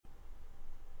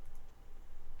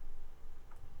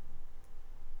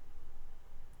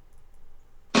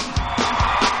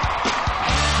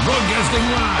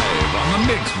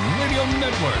Mixed Radio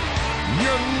Network.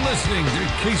 You're listening to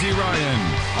Casey Ryan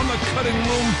on the cutting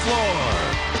room floor.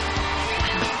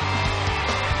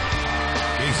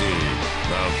 Casey,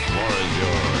 the floor is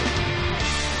yours.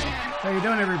 How you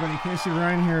doing, everybody? Casey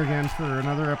Ryan here again for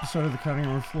another episode of the Cutting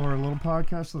Room Floor, a little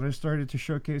podcast that I started to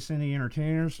showcase indie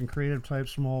entertainers and creative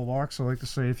types from all walks. I like to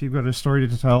say, if you've got a story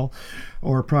to tell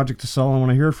or a project to sell, I want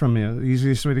to hear from you. The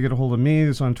easiest way to get a hold of me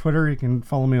is on Twitter. You can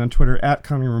follow me on Twitter at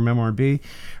CuttingRoomMRB,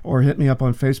 or hit me up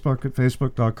on Facebook at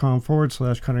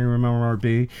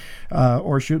facebook.com/CuttingRoomMRB,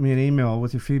 or shoot me an email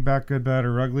with your feedback, good, bad,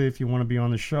 or ugly. If you want to be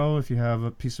on the show, if you have a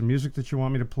piece of music that you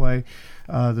want me to play,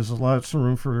 there's lots of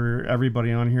room for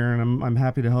everybody on here, and I'm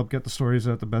happy to help get the stories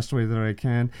out the best way that I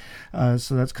can.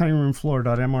 So that's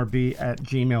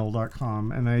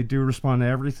cuttingroomfloor.mrb@gmail.com, and I do respond to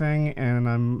everything, and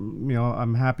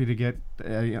I'm happy to get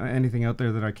anything out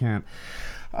there that I can.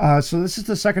 So this is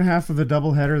the second half of a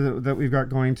doubleheader that we've got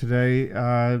going today.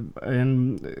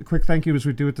 And a quick thank you, as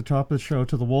we do at the top of the show,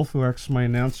 to the Wolf, who acts as my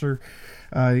announcer.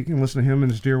 You can listen to him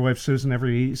and his dear wife Susan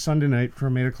every Sunday night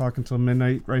from 8 o'clock until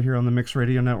midnight right here on the Mixed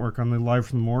Radio Network on the Live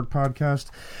from the Morgue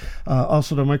podcast.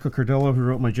 Also to Michael Cardillo, who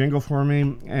wrote my jingle for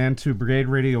me, and to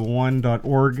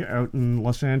BrigadeRadio1.org out in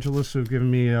Los Angeles, who've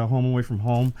given me a home away from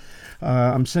home.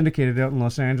 I'm syndicated out in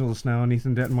Los Angeles now, and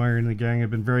Ethan Detmeyer and the gang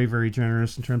have been very, very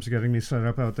generous in terms of getting me set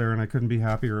up out there, and I couldn't be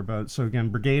happier about it. So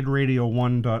again,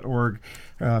 BrigadeRadio1.org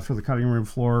for the Cutting Room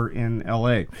Floor in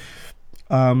LA.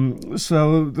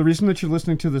 So the reason that you're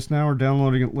listening to this now or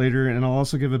downloading it later, and I'll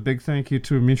also give a big thank you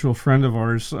to a mutual friend of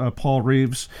ours, Paul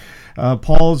Reeves.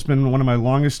 Paul has been one of my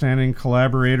longest standing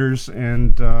collaborators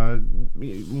and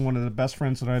one of the best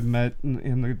friends that I've met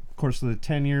in the course of the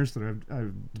 10 years that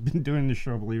I've been doing this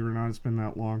show. Believe it or not, it's been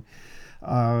that long.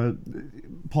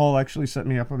 Paul actually set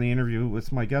me up on the interview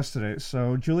with my guest today.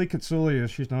 So Julie Kitsulie,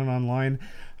 as she's known online,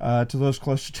 to those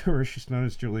closer to her, she's known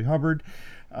as Julie Hubbard.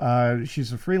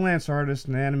 She's a freelance artist,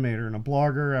 an animator, and a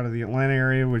blogger out of the Atlanta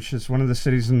area, which is one of the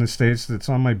cities in the States that's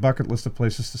on my bucket list of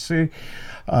places to see.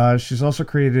 She's also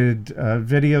created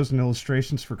videos and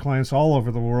illustrations for clients all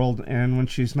over the world, and when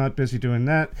she's not busy doing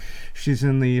that, she's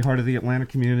in the heart of the Atlanta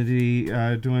community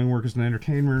doing work as an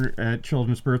entertainer at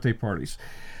children's birthday parties.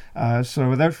 So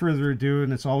without further ado,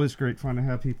 and it's always great fun to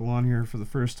have people on here for the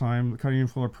first time, the Cutting Room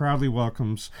Floor proudly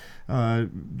welcomes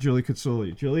Julie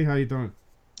Kitsulie. Julie, how you doing?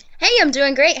 Hey, I'm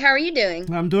doing great. How are you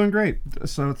doing? I'm doing great.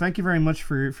 So thank you very much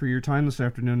for your time this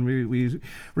afternoon. We're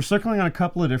circling on a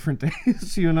couple of different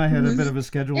days. You and I had a bit of a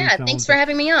scheduling challenge. Yeah, thanks for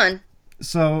having me on.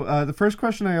 So the first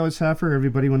question I always have for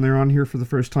everybody when they're on here for the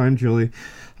first time, Julie,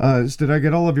 is did I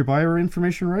get all of your bio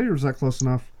information right, or was that close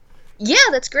enough? Yeah,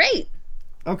 that's great.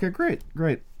 Okay, great.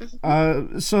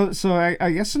 So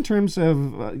I guess in terms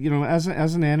of, as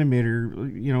an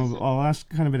animator, I'll ask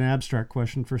kind of an abstract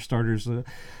question for starters.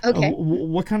 Okay.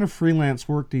 What kind of freelance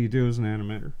work do you do as an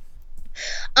animator?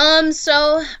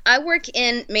 So I work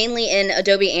mainly in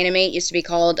Adobe Animate. It used to be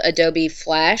called Adobe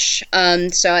Flash.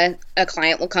 So a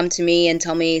client will come to me and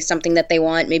tell me something that they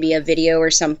want, maybe a video or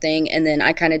something, and then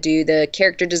I kind of do the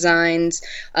character designs.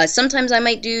 Sometimes I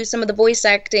might do some of the voice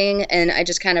acting, and I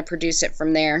just kind of produce it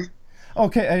from there.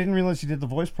 Okay, I didn't realize you did the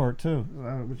voice part too,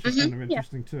 which is kind of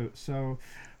interesting too. So.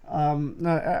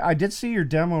 Now, I did see your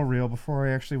demo reel before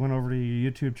I actually went over to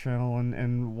your YouTube channel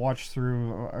and watched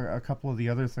through a couple of the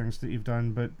other things that you've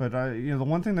done. But the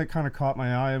one thing that kind of caught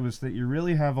my eye was that you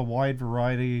really have a wide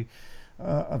variety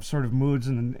of sort of moods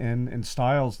and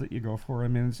styles that you go for. I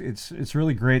mean, it's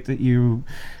really great that you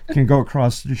can go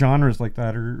across genres like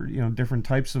that, or different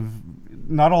types of.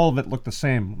 Not all of it look the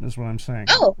same, is what I'm saying.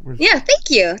 Oh, yeah, thank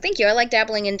you. I like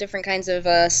dabbling in different kinds of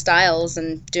styles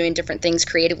and doing different things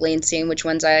creatively and seeing which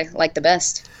ones I like the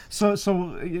best. So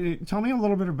tell me a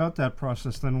little bit about that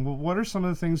process then. What are some of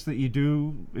the things that you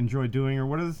do enjoy doing, or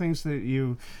what are the things that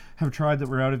you have tried that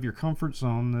were out of your comfort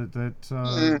zone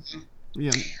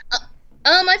yeah.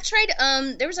 I've tried,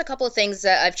 there was a couple of things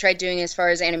that I've tried doing as far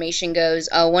as animation goes.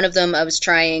 One of them, I was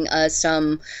trying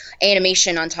some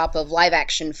animation on top of live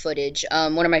action footage.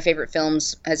 One of my favorite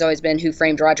films has always been Who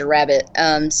Framed Roger Rabbit.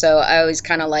 So I always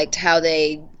kind of liked how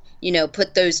they,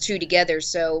 put those two together.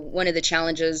 So one of the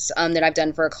challenges that I've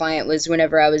done for a client was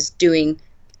whenever I was doing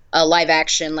live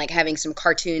action, like having some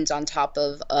cartoons on top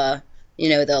of,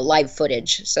 the live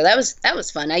footage. So that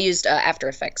was fun. I used After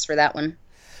Effects for that one.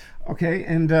 Okay,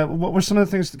 and what were some of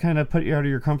the things that kind of put you out of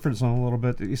your comfort zone a little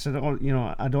bit, that you said,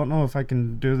 I don't know if I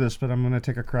can do this, but I'm going to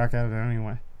take a crack at it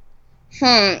anyway?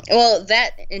 Well,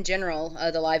 that in general,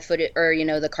 the live footage, or,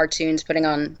 the cartoons putting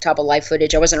on top of live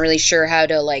footage, I wasn't really sure how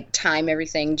to, time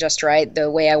everything just right the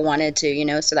way I wanted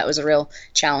to, so that was a real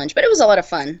challenge, but it was a lot of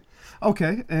fun.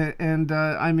 Okay, and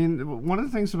I mean, one of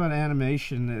the things about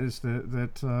animation is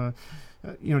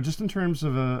just in terms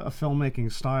of a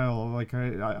filmmaking style, like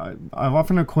I've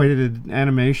often equated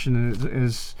animation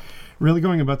as really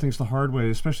going about things the hard way,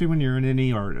 especially when you're an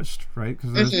indie artist, right?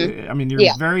 Because I mean, you're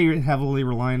Yeah. very heavily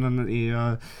reliant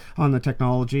on the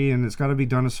technology, and it's got to be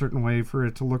done a certain way for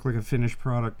it to look like a finished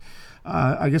product.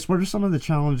 I guess what are some of the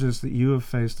challenges that you have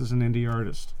faced as an indie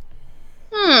artist?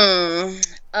 Hmm.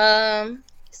 Let's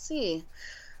see.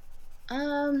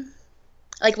 Um,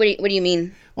 like what do you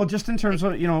mean? Well, just in terms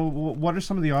of what are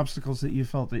some of the obstacles that you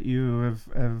felt that you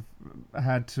have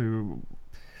had to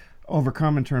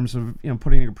overcome in terms of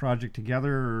putting a project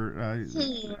together? Or,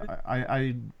 Hmm.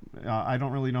 I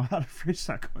don't really know how to phrase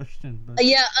that question, but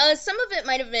Yeah, some of it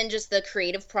might have been just the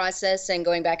creative process and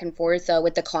going back and forth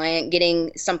with the client,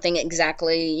 getting something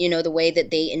exactly, the way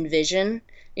that they envision,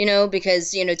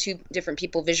 because, two different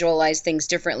people visualize things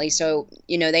differently. So,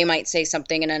 they might say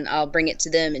something and then I'll bring it to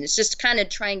them. And it's just kind of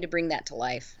trying to bring that to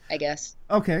life, I guess.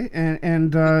 okay.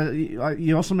 And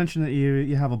you also mentioned that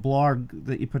you have a blog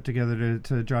that you put together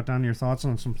to jot down your thoughts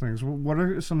on some things. What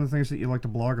are some of the things that you like to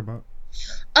blog about?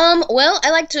 Well,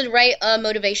 I like to write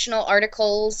motivational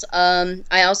articles.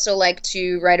 I also like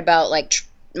to write about like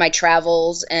my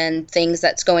travels and things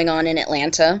that's going on in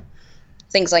Atlanta,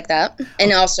 things like that,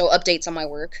 and also updates on my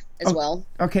work as Oh, well.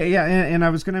 okay, yeah, and I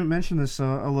was going to mention this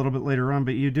a little bit later on,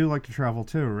 but you do like to travel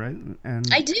too, right?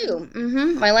 I And do.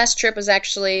 My last trip was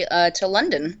actually to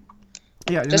London,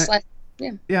 yeah, and just last.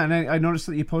 Yeah. yeah, and I noticed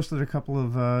that you posted a couple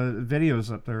of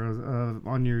videos up there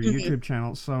on your hmm YouTube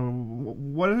channel. So,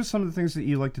 what are some of the things that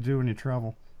you like to do when you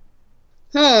travel?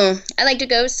 I like to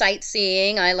go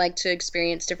sightseeing. I like to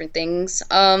experience different things.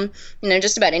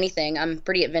 Just about anything. I'm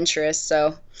pretty adventurous,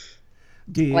 so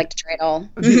Do I you, like to try it all.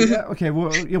 okay,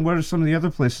 well, what are some of the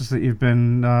other places that you've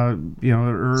been,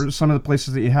 or some of the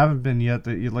places that you haven't been yet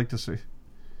that you'd like to see?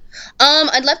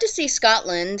 I'd love to see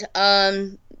Scotland.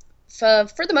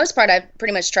 For the most part, I've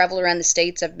pretty much traveled around the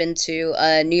states. I've been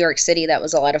to New York City. That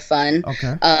was a lot of fun.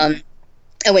 Okay.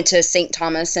 I went to St.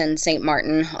 Thomas and St.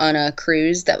 Martin on a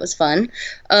cruise. That was fun.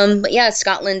 But yeah,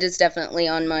 Scotland is definitely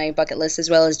on my bucket list as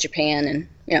well as Japan and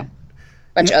a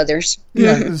bunch Yeah, of others.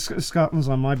 yeah, Scotland's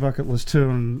on my bucket list too,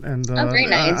 and Oh, very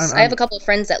nice. I have a couple of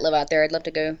friends that live out there. I'd love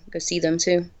to go see them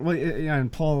too. well, yeah,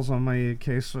 and Paul's on my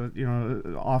case,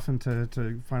 often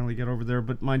to finally get over there.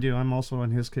 But mind you, I'm also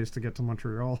on his case to get to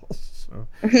Montreal. So,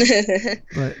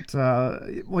 but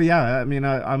well, yeah, I mean,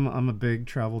 I'm a big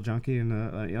travel junkie, and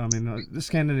I mean,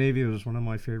 Scandinavia was one of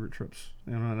my favorite trips.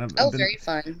 And Oh, very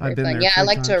fun. I've Very been fun. there Yeah, I three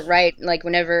like to times. write, like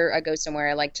whenever I go somewhere,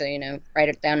 I like to, write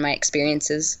it down my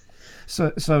experiences.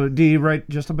 So do you write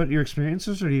just about your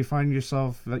experiences, or do you find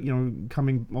yourself,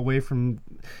 coming away from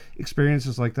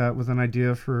experiences like that with an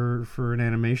idea for an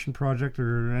animation project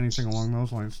or anything along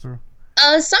those lines too?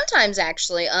 Sometimes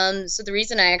actually. So the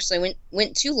reason I actually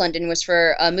went to London was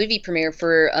for a movie premiere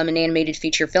for an animated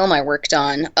feature film I worked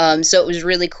on. So it was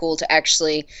really cool to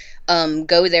actually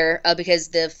go there because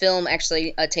the film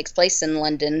actually takes place in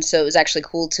London. So it was actually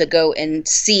cool to go and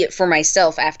see it for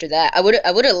myself after that. I would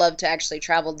have loved to actually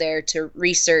travel there to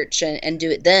research and do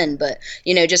it then, but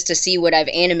just to see what I've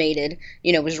animated,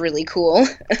 was really cool.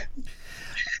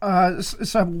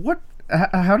 So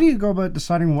how do you go about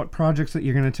deciding what projects that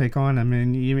you're going to take on? I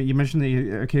mean, you mentioned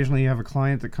that occasionally you have a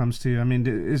client that comes to you. I mean,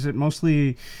 is it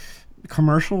mostly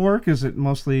commercial work? Is it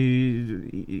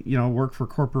mostly work for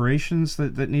corporations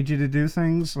that need you to do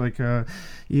things like training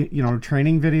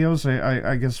videos?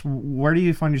 I guess, where do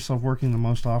you find yourself working the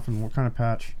most often? What kind of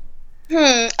patch?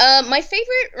 My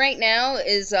favorite right now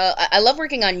is I love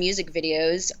working on music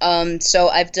videos. So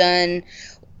I've done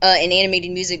an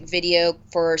animated music video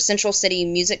for Central City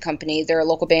Music Company. They're a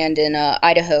local band in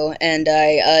Idaho, and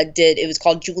I did. It was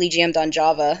called Julie Jammed on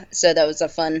Java. So that was a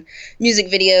fun music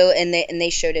video, and they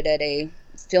showed it at a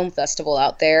film festival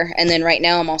out there. And then right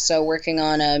now I'm also working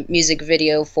on a music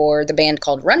video for the band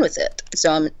called Run With It.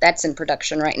 So that's in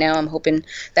production right now. I'm hoping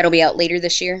that'll be out later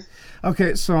this year.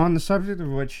 Okay, so on the subject of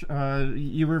which,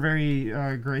 you were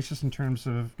very gracious in terms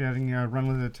of getting Run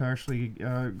With It to actually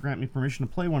grant me permission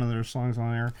to play one of their songs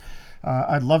on air.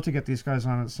 I'd love to get these guys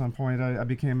on at some point. I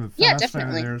became a Yeah, fast fan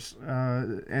of definitely. theirs,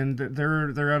 and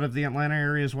they're out of the Atlanta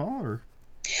area as well, or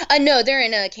No, they're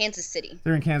in Kansas City.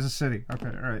 they're in Kansas City. Okay,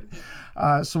 all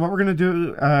right. So what we're gonna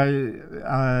do,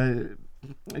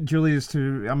 Julie, is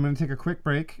I'm going to take a quick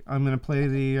break. I'm going to play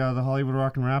the Hollywood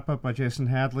Rock and Wrap Up by Jason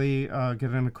Hadley. Get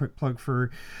in a quick plug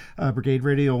for Brigade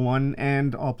Radio One,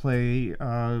 and I'll play.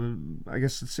 I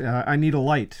guess it's I Need a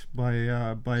Light by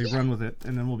Yeah, Run With It,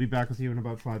 and then we'll be back with you in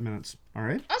about 5 minutes. All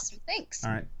right. awesome. Thanks.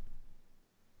 All right.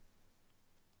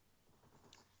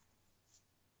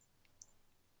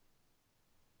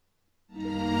 Hey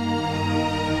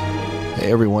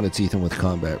everyone, it's Ethan with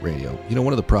Combat Radio. You know,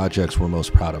 one of the projects we're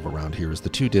most proud of around here is the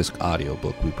 2-disc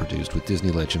audiobook we produced with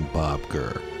Disney legend Bob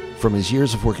Gurr. From his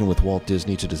years of working with Walt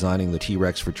Disney to designing the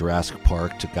T-Rex for Jurassic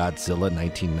Park to Godzilla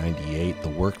 1998, the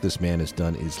work this man has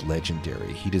done is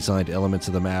legendary. He designed elements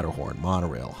of the Matterhorn,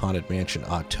 Monorail, Haunted Mansion,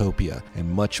 Autopia, and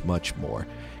much, much more.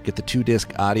 Get the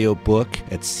 2-disc audiobook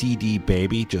at CD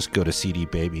Baby. Just go to CD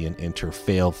Baby and enter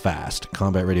Fail Fast.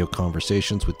 Combat Radio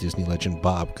Conversations with Disney legend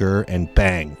Bob Gurr, and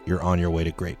bang, you're on your way to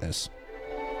greatness.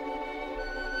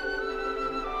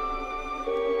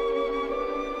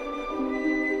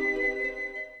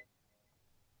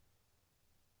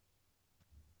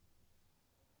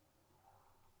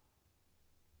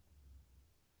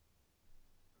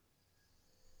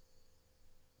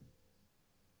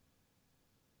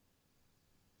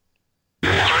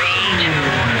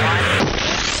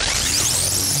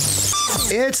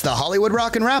 It's the Hollywood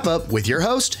Rockin' Wrap-Up with your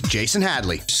host, Jason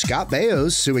Hadley. Scott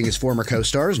Baio's suing his former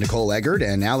co-stars Nicole Eggert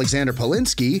and Alexander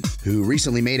Polinsky, who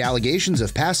recently made allegations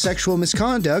of past sexual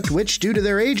misconduct which, due to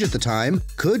their age at the time,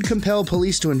 could compel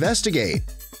police to investigate.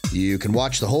 You can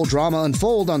watch the whole drama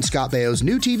unfold on Scott Baio's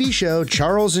new TV show,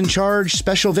 Charles in Charge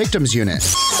Special Victims Unit.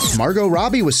 Margot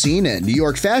Robbie was seen at New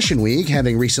York Fashion Week,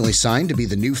 having recently signed to be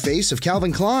the new face of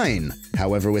Calvin Klein.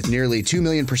 However, with nearly 2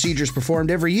 million procedures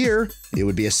performed every year, it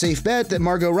would be a safe bet that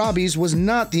Margot Robbie's was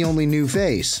not the only new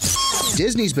face.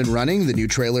 Disney's been running the new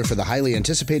trailer for the highly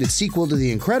anticipated sequel to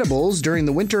The Incredibles during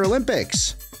the Winter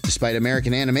Olympics. Despite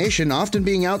American animation often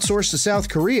being outsourced to South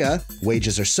Korea,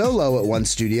 wages are so low at one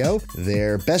studio,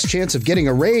 their best chance of getting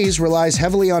a raise relies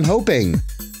heavily on Ho Ping.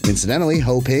 Incidentally,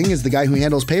 Ho Ping is the guy who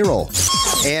handles payroll.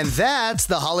 And that's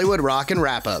the Hollywood Rockin'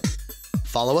 Wrap-Up.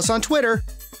 Follow us on Twitter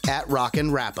at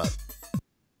Rockin' Wrap-Up.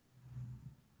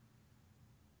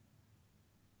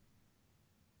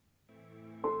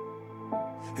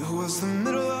 It was the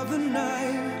middle of the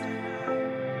night.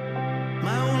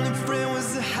 My only friend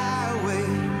was the highway.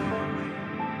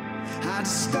 I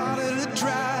just started to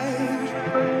drive.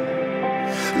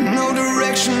 No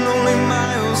direction, only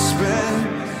miles spent.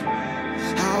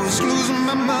 I was losing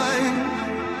my mind.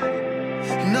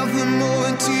 Nothing more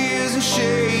than tears and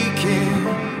shaking.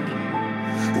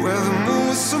 Where the moon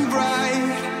was so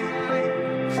bright,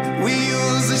 we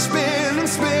used to spin and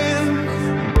spin.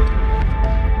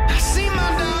 I see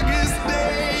my darkest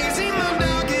days, see my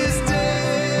darkest days.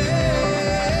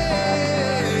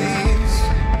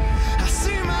 I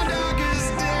see my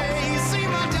darkest days, see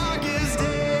my darkest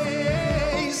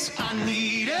days. I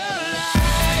need a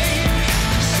light,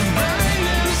 so bright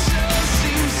and so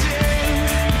sincere.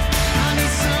 I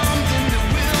need something that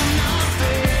will not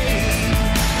fade,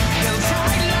 held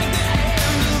tight like the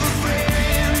hand of a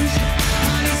friend.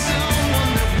 I need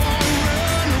someone that won't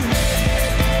run away.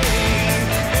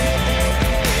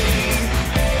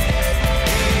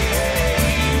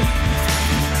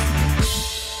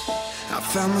 I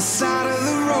found the side of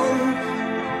the road,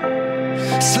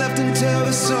 slept until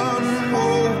the sun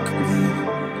woke me.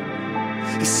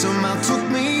 It somehow took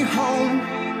me home,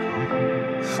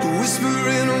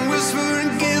 whispering and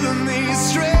whispering, giving me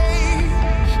strength.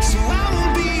 So I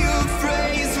won't be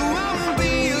afraid, so I won't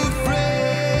be afraid.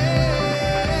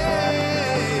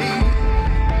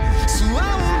 So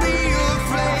I won't be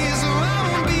afraid, so I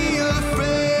won't be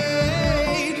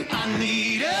afraid. I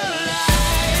need a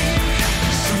light,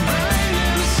 so bright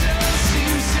and so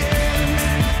sincere.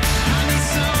 I need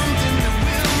something that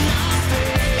will not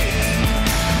fade,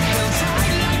 held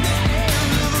tight like the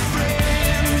hand of a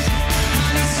friend. I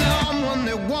need someone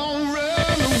that won't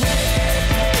run away.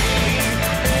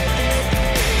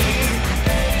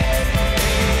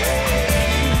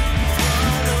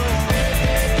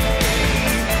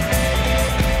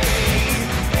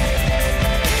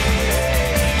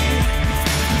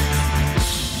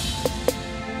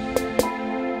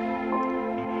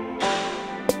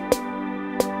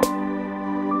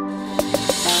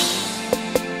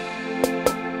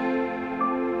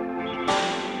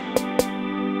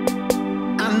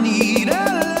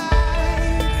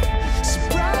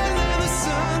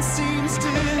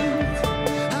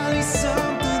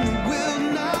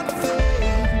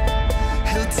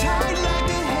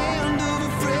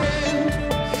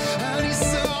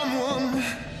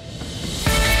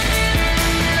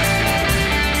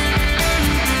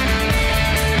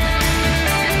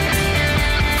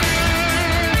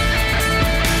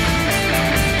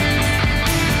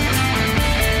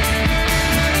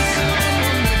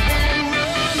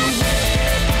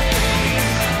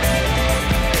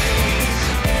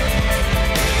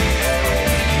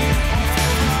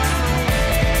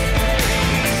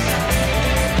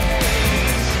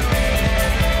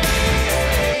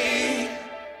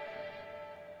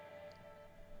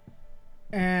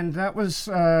 that was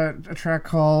a track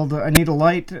called "I Need a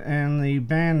Light," and the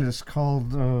band is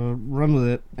called "Run with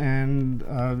It." And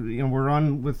we're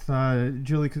on with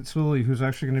Julie Kitsulie, who's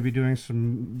actually going to be doing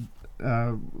some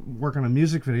work on a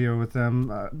music video with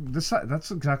them.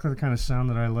 That's exactly the kind of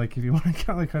sound that I like. If you want to kind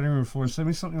of like cutting room floor, send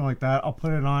me something like that. I'll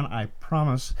put it on. I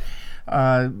promise.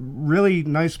 Really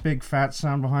nice big fat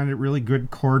sound behind it. Really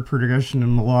good chord progression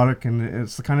and melodic, and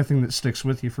it's the kind of thing that sticks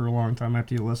with you for a long time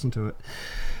after you listen to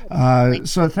it.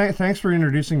 So thanks for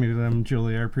introducing me to them,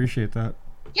 Julie. I appreciate that.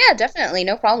 Yeah, definitely,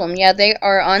 no problem. Yeah, they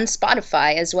are on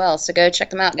Spotify as well, so go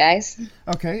check them out, guys.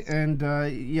 Okay, and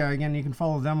again, you can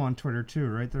follow them on Twitter too,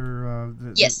 right? They're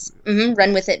yes,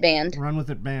 Run With It Band. Run With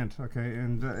It Band. Okay,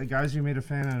 and guys, you made a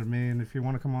fan out of me, and if you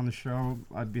want to come on the show,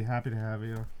 I'd be happy to have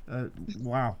you.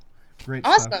 Wow, great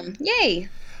awesome, stuff. Yay.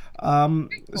 Cool.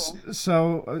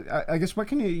 So I guess what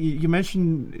can you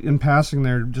mentioned in passing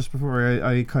there just before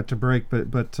I cut to break,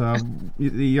 but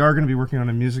you are going to be working on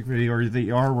a music video, or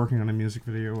they are working on a music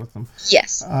video with them.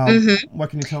 Yes. What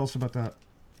can you tell us about that?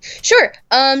 Sure.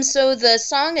 So the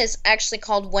song is actually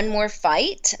called One More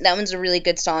Fight. That one's a really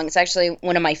good song. It's actually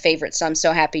one of my favorites, so I'm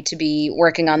so happy to be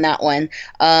working on that one.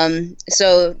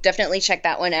 So definitely check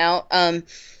that one out.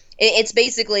 It's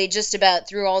basically just about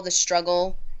through all the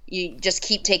struggle, you just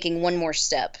keep taking one more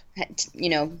step,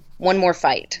 one more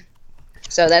fight.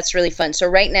 So that's really fun. So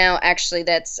right now, actually,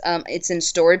 that's it's in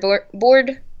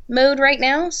storyboard mode right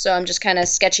now. So I'm just kind of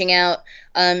sketching out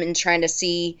and trying to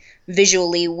see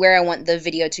visually where I want the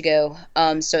video to go.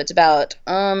 So it's about,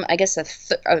 I guess,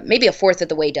 maybe a fourth of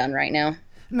the way done right now.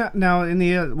 Now, in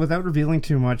the without revealing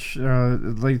too much,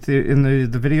 in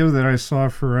the video that I saw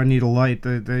for "I Need a Light,"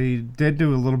 they did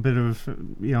do a little bit of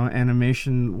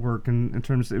animation work in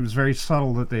terms. It was very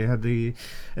subtle that they had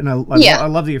I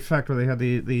love the effect where they had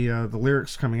the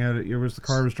lyrics coming out at you as the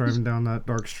car was driving down that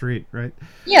dark street, right?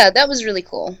 Yeah, that was really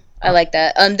cool. I like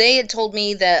that. They had told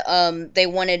me that they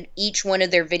wanted each one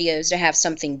of their videos to have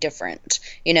something different,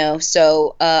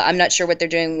 so I'm not sure what they're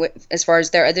doing as far as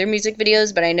their other music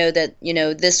videos, but I know that,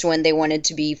 this one they wanted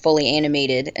to be fully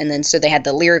animated, and then so they had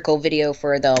the lyrical video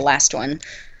for the last one.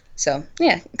 So,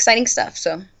 yeah, exciting stuff,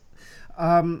 so.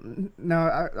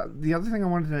 Now, the other thing I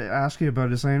wanted to ask you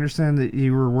about is I understand that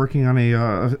you were working on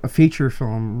a feature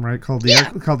film, right, called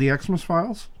the Xmas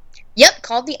Files? Yep,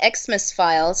 called the Xmas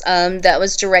Files. That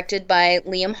was directed by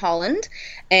Liam Holland,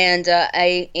 and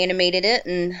I animated it,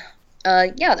 and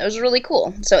that was really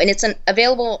cool. So, and it's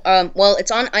available.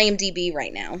 It's on IMDb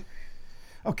right now.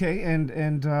 Okay,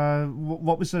 and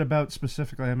what was it about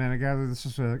specifically? I mean, I gather this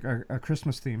is a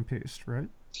Christmas theme piece, right?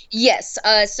 Yes.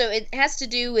 So it has to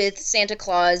do with Santa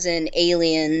Claus and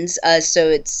aliens. So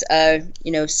it's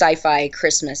sci-fi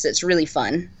Christmas. It's really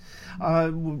fun.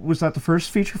 Was that the first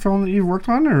feature film that you worked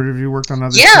on, or have you worked on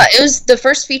others? Yeah, it was the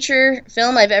first feature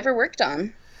film I've ever worked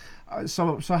on.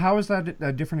 So how is that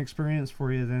a different experience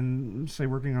for you than, say,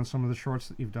 working on some of the shorts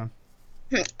that you've done?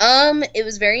 It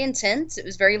was very intense. It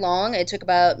was very long. It took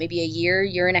about maybe a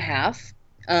year and a half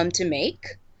to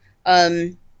make.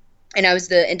 And I was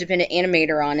the independent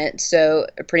animator on it, so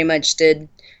I pretty much did,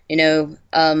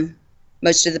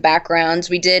 most of the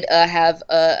backgrounds. We did have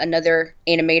another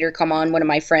animator come on, one of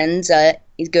my friends.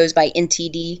 He goes by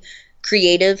NTD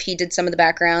Creative. He did some of the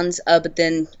backgrounds, but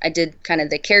then I did kind of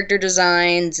the character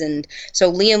designs. And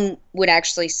so Liam would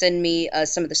actually send me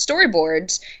some of the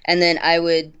storyboards, and then I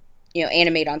would,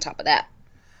 animate on top of that.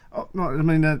 Oh, no, I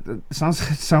mean, it sounds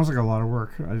like a lot of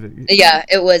work. Yeah,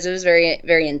 it was very,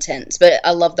 very intense, but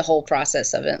I love the whole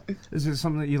process of it. Is it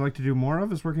something that you like to do more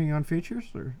of, is working on features,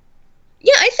 or?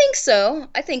 Yeah, I think so.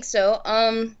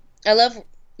 I love,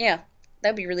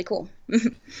 that'd be really cool.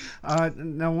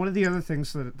 Now, one of the other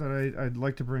things that I'd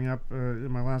like to bring up in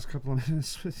my last couple of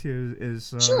minutes with you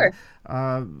is, sure.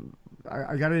 I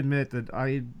got to admit that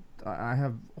I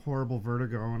have horrible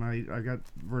vertigo, and I got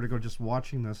vertigo just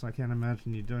watching this. I can't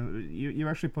imagine you doing. You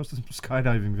actually posted some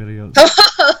skydiving videos.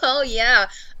 Oh yeah.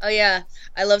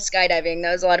 I love skydiving.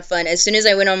 That was a lot of fun. As soon as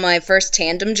I went on my first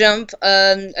tandem jump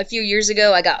a few years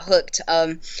ago, I got hooked.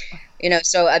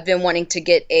 So I've been wanting to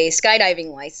get a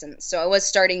skydiving license. So I was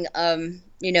starting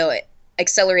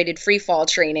accelerated free fall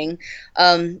training.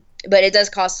 But it does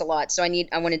cost a lot, so I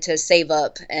wanted to save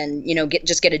up and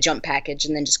get a jump package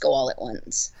and then just go all at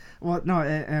once. Well, no,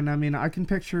 and I mean, I can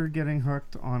picture getting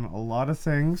hooked on a lot of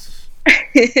things,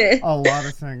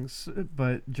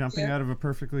 but jumping out of a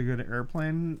perfectly good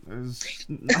airplane is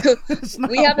not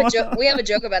we have a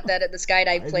joke about that at the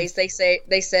skydive place. They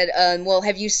said, well,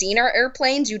 have you seen our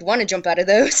airplanes? You'd want to jump out of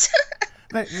those.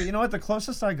 You know what? The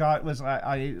closest I got was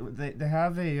they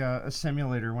have a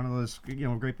simulator, one of those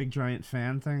great big giant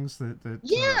fan things that.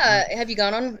 Yeah, have you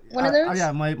gone on one of those?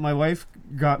 Yeah, my wife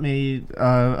got me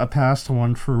a pass to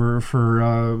one for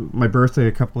my birthday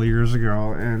a couple of years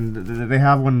ago, and they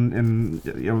have one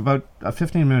in about a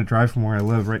 15-minute drive from where I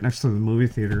live, right next to the movie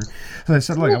theater. So I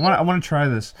said, look, I want to try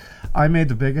this. I made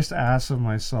the biggest ass of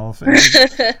myself. And,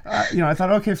 I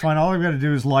thought, okay, fine. All I've got to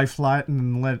do is lie flat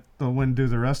and let the wind do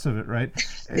the rest of it, right?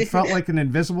 It felt like an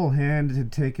invisible hand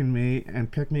had taken me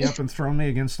and picked me up and thrown me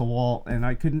against the wall, and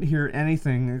I couldn't hear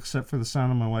anything except for the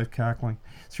sound of my wife cackling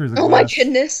through the glass. Oh my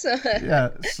goodness! Yeah,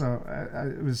 so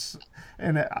it was,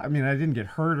 and I mean, I didn't get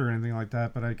hurt or anything like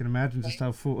that, but I can imagine just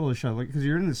how foolish I look, because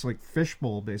you're in this like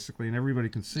fishbowl basically, and everybody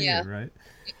can see you, right?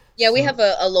 Yeah, we have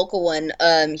a local one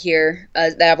here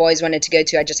that I've always wanted to go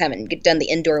to. I just haven't done the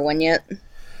indoor one yet.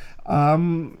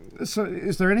 So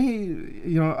is there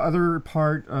any, other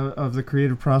part of the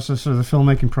creative process or the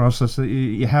filmmaking process that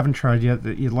you haven't tried yet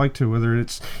that you'd like to, whether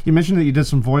it's, you mentioned that you did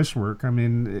some voice work. I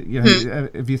mean,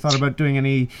 have you thought about doing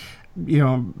any,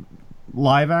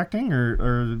 live acting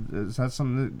or is that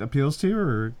something that appeals to you,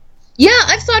 or? Yeah,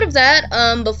 I've thought of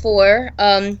that before.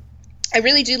 I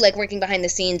really do like working behind the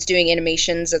scenes doing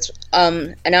animations. That's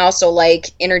and I also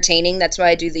like entertaining. That's why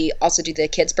I also do the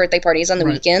kids' birthday parties on the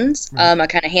weekends. Right. I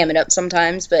kind of ham it up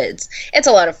sometimes, but it's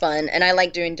a lot of fun, and I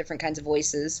like doing different kinds of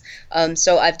voices.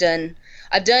 So I've done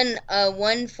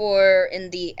one in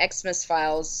the Xmas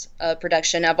Files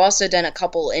production. I've also done a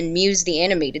couple in Muse the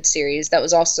animated series. That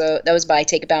was by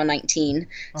Take About 19.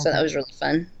 So that was really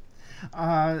fun.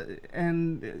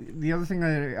 And the other thing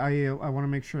I want to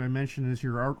make sure I mention is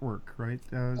your artwork, right?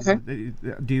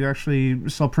 Do you actually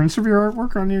sell prints of your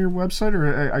artwork on your website,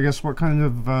 or I guess what kind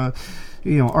of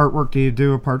artwork do you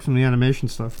do apart from the animation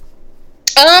stuff?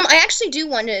 I actually do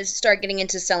want to start getting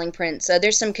into selling prints.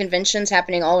 There's some conventions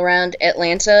happening all around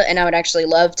Atlanta, and I would actually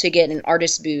love to get an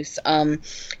artist booth.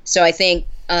 So I think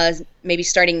maybe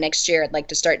starting next year, I'd like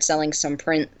to start selling some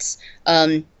prints.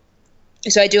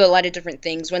 So I do a lot of different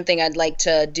things. One thing I'd like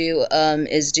to do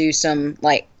is do some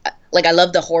like I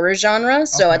love the horror genre,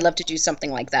 so I'd love to do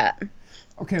something like that.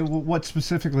 Okay, well, what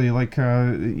specifically? Like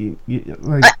I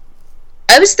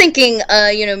was thinking,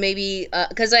 maybe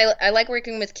because I like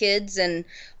working with kids, and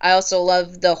I also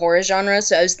love the horror genre.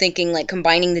 So I was thinking like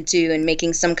combining the two and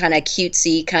making some kind of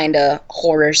cutesy kind of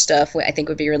horror stuff. I think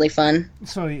would be really fun.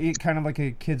 So kind of like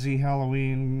a kidsy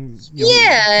Halloween. Something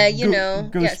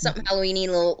Halloweeny,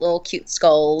 little cute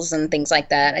skulls and things like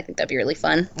that. I think that'd be really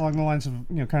fun. Along the lines of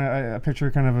kind of I picture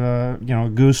kind of a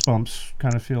Goosebumps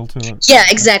kind of feel to it. Yeah,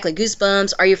 exactly.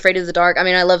 Goosebumps. Are You Afraid of the Dark? I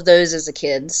mean, I love those as a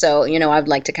kid. So I'd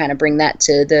like to kind of bring that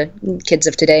to the kids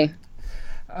of today.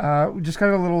 Just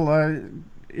kind of a little.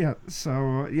 Yeah,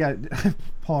 so,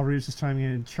 Paul Reeves is chiming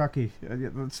in Chucky. I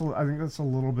think that's a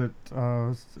little bit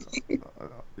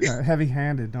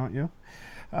heavy-handed, don't you?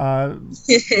 I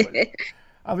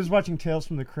was watching Tales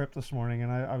from the Crypt this morning,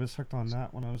 and I was hooked on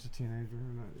that when I was a teenager.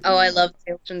 I love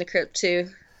Tales from the Crypt, too.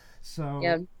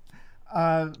 So,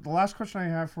 the last question I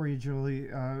have for you, Julie,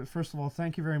 first of all,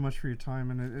 thank you very much for your time,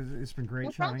 and it's been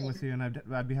great chatting with you, and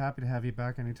I'd be happy to have you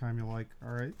back anytime you like,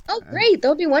 all right? Oh, great. That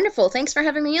would be wonderful. Thanks for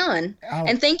having me on.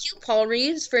 And thank you, Paul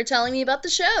Reeves, for telling me about the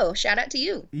show. Shout out to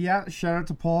you. Yeah, shout out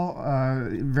to Paul.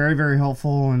 Very, very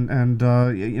helpful, and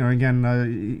again,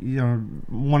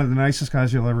 one of the nicest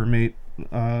guys you'll ever meet.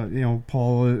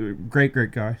 Paul, great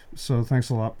guy. So thanks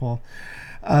a lot, Paul.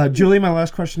 Julie, my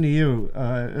last question to you,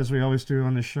 as we always do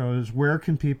on this show, is where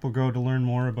can people go to learn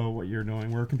more about what you're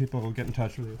doing? Where can people get in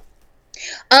touch with you?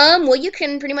 Well, you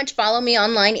can pretty much follow me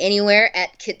online anywhere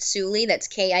at Kitsulie. That's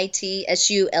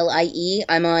Kitsulie.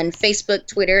 I'm on Facebook,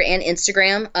 Twitter, and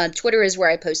Instagram. Twitter is where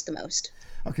I post the most.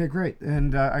 Okay, great.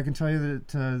 And I can tell you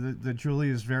that Julie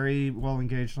is very well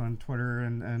engaged on Twitter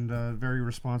and very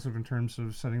responsive in terms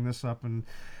of setting this up and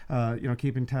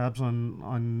keeping tabs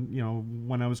on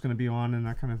when I was going to be on and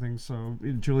that kind of thing. So,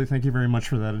 Julie, thank you very much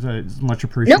for that. It's much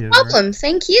appreciated. No problem. Right?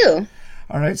 Thank you.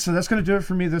 All right, so that's going to do it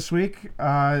for me this week.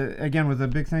 Again, with a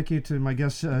big thank you to my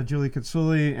guest, Julie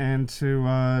Kitsulie, and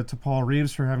to Paul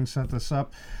Reeves for having set this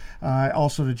up.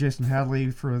 Also to Jason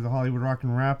Hadley for the Hollywood Rock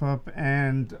and Wrap Up,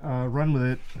 and Run With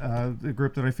It, the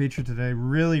group that I featured today.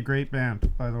 Really great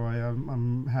band, by the way.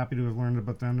 I'm happy to have learned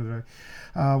about them today.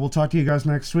 We'll talk to you guys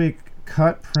next week.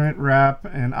 Cut, print, wrap,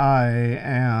 and I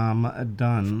am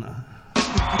done.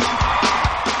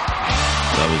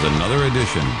 That was another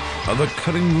edition of The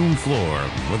Cutting Room Floor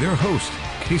with your host,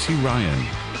 Casey Ryan.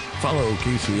 Follow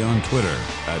Casey on Twitter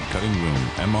at Cutting Room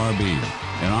MRB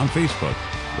and on Facebook,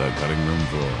 The Cutting Room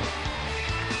Floor.